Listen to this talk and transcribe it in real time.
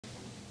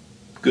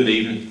Good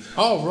evening.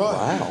 All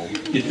right. Wow.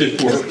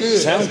 It works.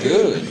 Good. Sounds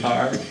good.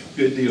 All right,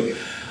 good deal.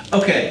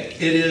 Okay,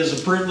 it is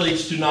a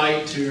privilege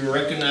tonight to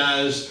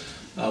recognize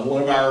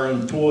one of our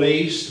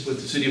employees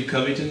with the City of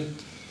Covington.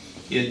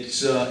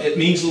 It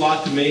means a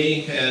lot to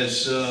me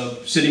as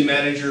city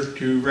manager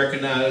to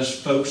recognize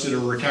folks that are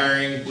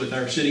retiring with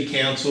our city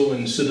council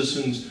and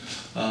citizens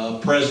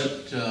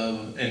present.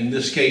 In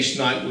this case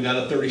tonight, we got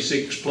a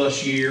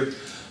 36+ year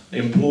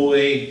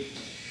employee.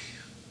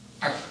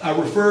 I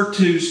refer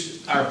to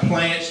our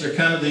plants, they're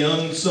kind of the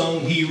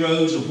unsung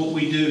heroes of what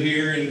we do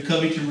here in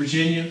Covington,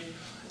 Virginia.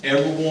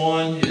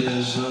 Everyone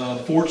is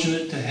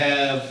fortunate to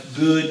have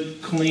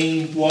good,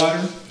 clean water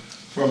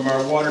from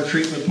our water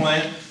treatment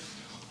plant.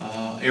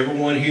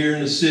 Everyone here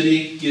in the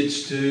city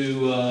gets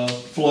to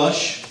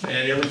flush,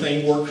 and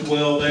everything works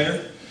well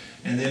there.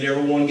 And then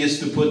everyone gets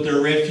to put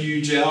their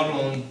refuge out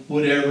on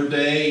whatever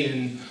day,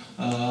 and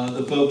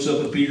the folks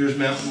up at Peters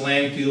Mountain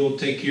Landfill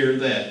take care of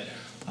that.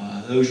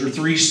 Those are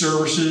three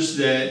services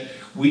that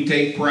we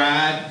take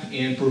pride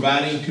in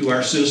providing to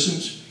our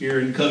citizens here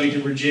in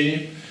Covington,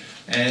 Virginia,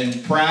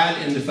 and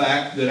pride in the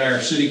fact that our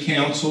City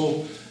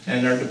Council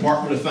and our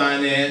Department of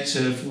Finance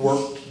have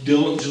worked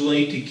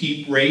diligently to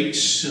keep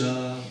rates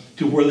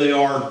to where they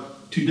are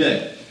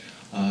today.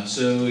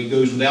 So it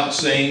goes without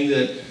saying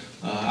that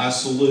I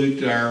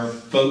salute our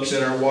folks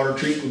at our water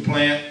treatment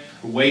plant,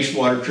 our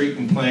wastewater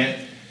treatment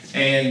plant,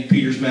 and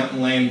Peters Mountain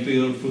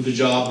Landfill for the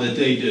job that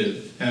they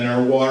do. And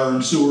our water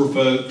and sewer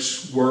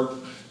folks work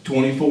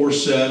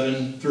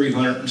 24/7,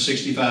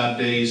 365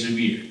 days a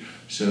year.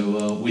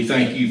 So we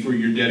thank you for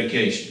your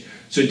dedication.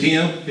 So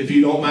Tim, if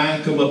you don't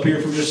mind, come up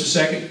here for just a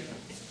second.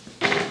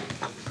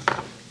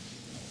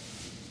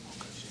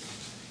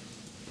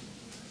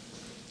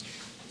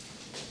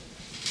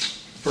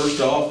 First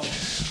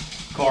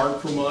off,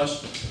 card from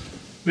us.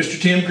 Mr.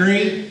 Tim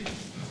Green,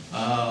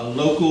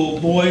 local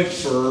boy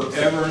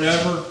forever and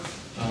ever.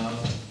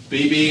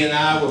 BB and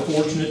I were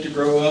fortunate to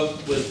grow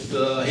up with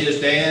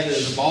his dad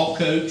as a ball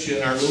coach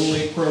in our Little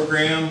League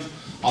program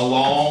a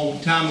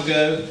long time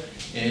ago,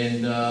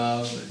 and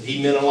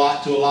he meant a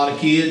lot to a lot of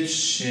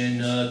kids,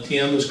 and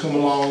Tim has come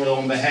along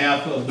on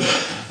behalf of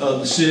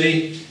the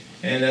city.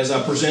 And as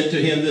I present to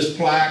him this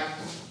plaque,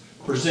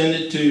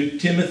 presented to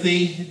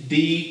Timothy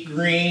D.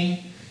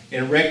 Green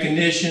in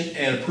recognition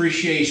and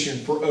appreciation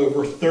for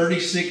over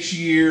 36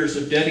 years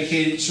of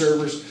dedicated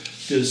service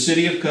to the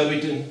City of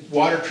Covington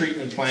Water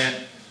Treatment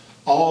Plant,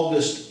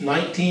 August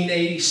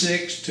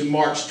 1986 to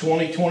March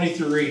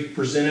 2023,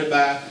 presented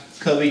by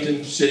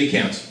Covington City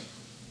Council.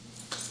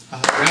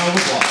 Round of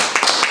applause.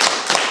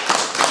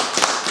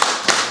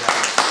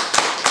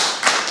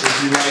 Would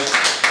you like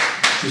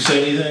to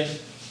say anything?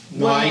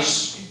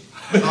 Nice.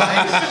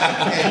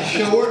 Nice and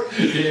short.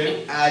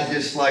 Yeah. I'd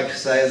just like to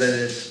say that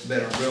it's been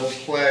a real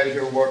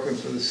pleasure working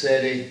for the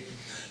city.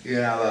 You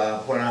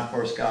know, when I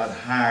first got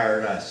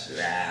hired, I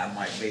said, I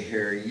might be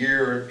here a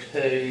year or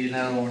two, you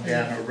know,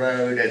 down the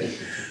road. And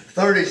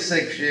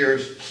 36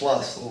 years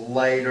plus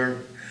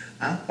later,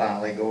 I'm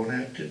finally going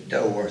out the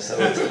door. So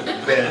it's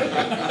been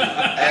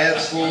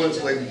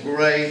absolutely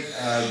great,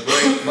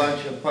 great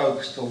bunch of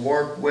folks to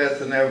work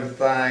with and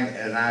everything.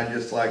 And I'd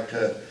just like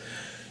to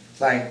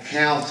thank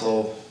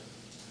council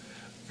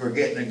for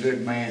getting a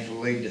good man to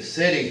lead the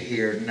city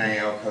here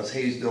now, because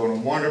he's doing a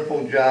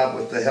wonderful job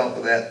with the help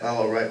of that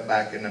fellow right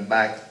back in the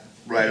back,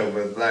 right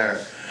over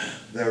there.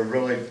 They're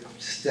really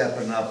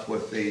stepping up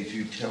with these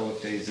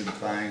utilities and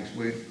things.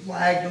 We've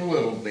lagged a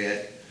little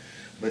bit,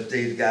 but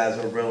these guys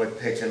are really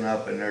picking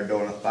up, and they're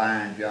doing a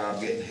fine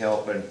job getting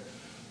helping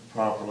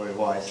properly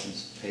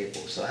licensed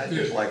people. So I'd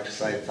just like to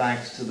say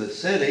thanks to the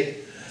city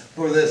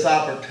for this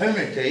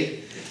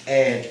opportunity,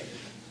 and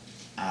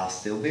I'll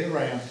still be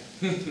around.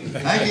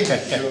 Thank you.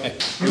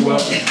 You're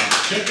welcome.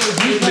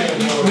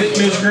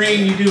 Ms.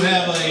 Green, you do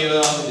have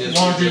a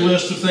laundry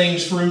list of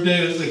things for him to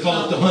do. They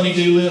call it the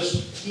honey-do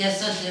list.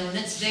 Yes, I do, and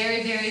it's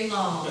very, very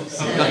long.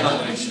 So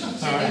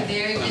I'm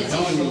very busy.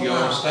 Telling you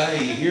gotta stay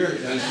here.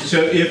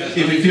 So if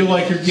you feel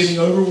like you're getting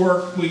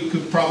overworked, we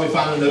could probably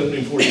find an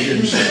opening for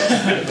you here.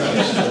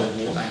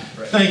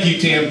 Thank you,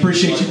 Tim.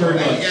 Appreciate you very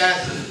much.